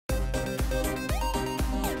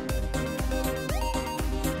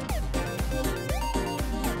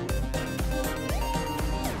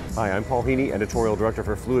Hi, I'm Paul Heney, Editorial Director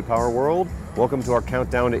for Fluid Power World. Welcome to our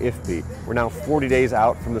countdown to IFPE. We're now 40 days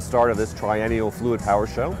out from the start of this triennial Fluid Power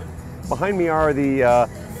Show. Behind me are the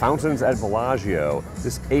Fountains at Bellagio.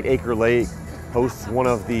 This 8-acre lake hosts one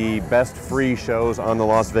of the best free shows on the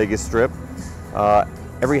Las Vegas Strip.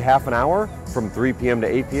 Every half an hour from 3 p.m. to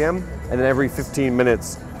 8 p.m. and then every 15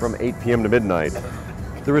 minutes from 8 p.m. to midnight.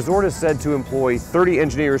 The resort is said to employ 30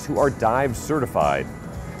 engineers who are dive certified.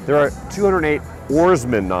 There are 208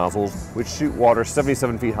 oarsman nozzles which shoot water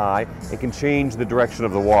 77 feet high and can change the direction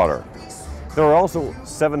of the water. There are also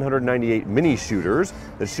 798 mini shooters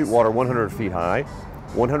that shoot water 100 feet high,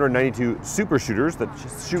 192 super shooters that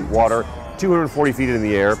shoot water 240 feet in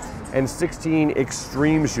the air, and 16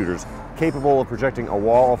 extreme shooters capable of projecting a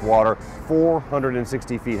wall of water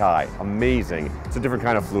 460 feet high. Amazing. It's a different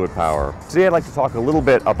kind of fluid power. Today I'd like to talk a little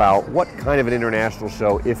bit about what kind of an international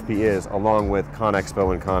show IFPE is, along with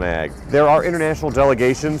ConExpo and ConAg. There are international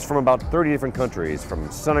delegations from about 30 different countries,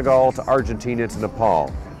 from Senegal to Argentina to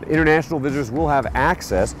Nepal. International visitors will have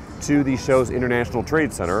access to the show's International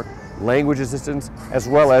Trade Center, language assistance, as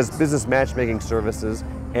well as business matchmaking services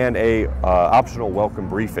and a optional welcome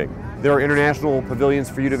briefing. There are international pavilions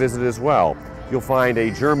for you to visit as well. You'll find a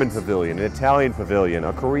German pavilion, an Italian pavilion,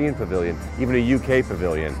 a Korean pavilion, even a UK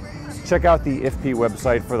pavilion. Check out the IFPE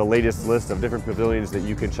website for the latest list of different pavilions that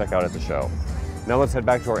you can check out at the show. Now let's head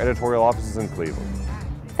back to our editorial offices in Cleveland.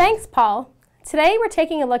 Thanks, Paul. Today we're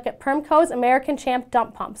taking a look at Permco's American Champ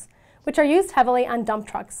dump pumps, which are used heavily on dump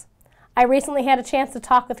trucks. I recently had a chance to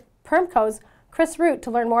talk with Permco's Chris Root to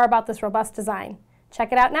learn more about this robust design.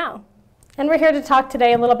 Check it out now. And we're here to talk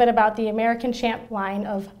today a little bit about the American Champ line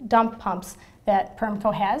of dump pumps that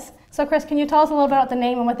Permco has. So Chris, can you tell us a little bit about the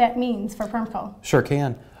name and what that means for Permco? Sure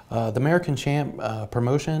can. The American Champ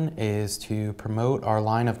promotion is to promote our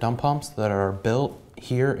line of dump pumps that are built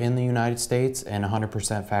here in the United States and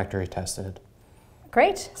 100% factory tested.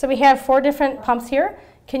 Great. So we have 4 different pumps here.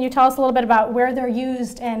 Can you tell us a little bit about where they're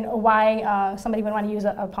used and why somebody would want to use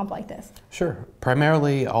a pump like this? Sure.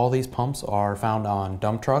 Primarily, all these pumps are found on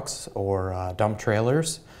dump trucks or dump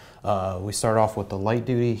trailers. We start off with the light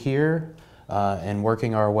duty here and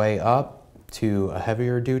working our way up to a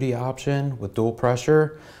heavier duty option with dual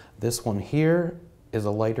pressure. This one here is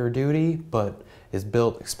a lighter duty, but is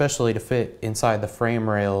built especially to fit inside the frame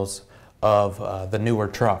rails of the newer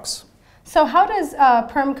trucks. So how does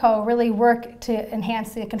Permco really work to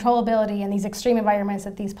enhance the controllability in these extreme environments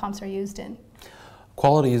that these pumps are used in?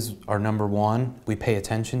 Quality is our number one. We pay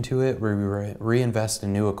attention to it. We reinvest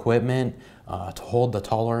in new equipment to hold the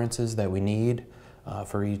tolerances that we need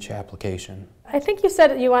for each application. I think you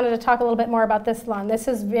said you wanted to talk a little bit more about this one. This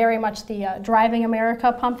is very much the Driving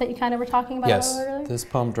America pump that you kind of were talking about earlier? Yes, this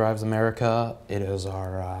pump Drives America. It is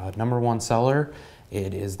our number one seller.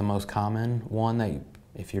 It is the most common one that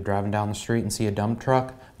if you're driving down the street and see a dump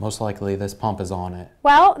truck, most likely this pump is on it.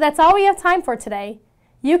 Well, that's all we have time for today.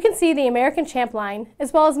 You can see the American Champ line,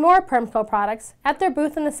 as well as more Permco products, at their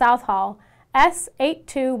booth in the South Hall,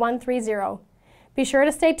 S82130. Be sure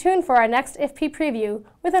to stay tuned for our next IFPE preview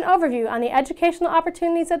with an overview on the educational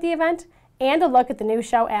opportunities at the event and a look at the new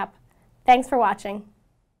show app. Thanks for watching.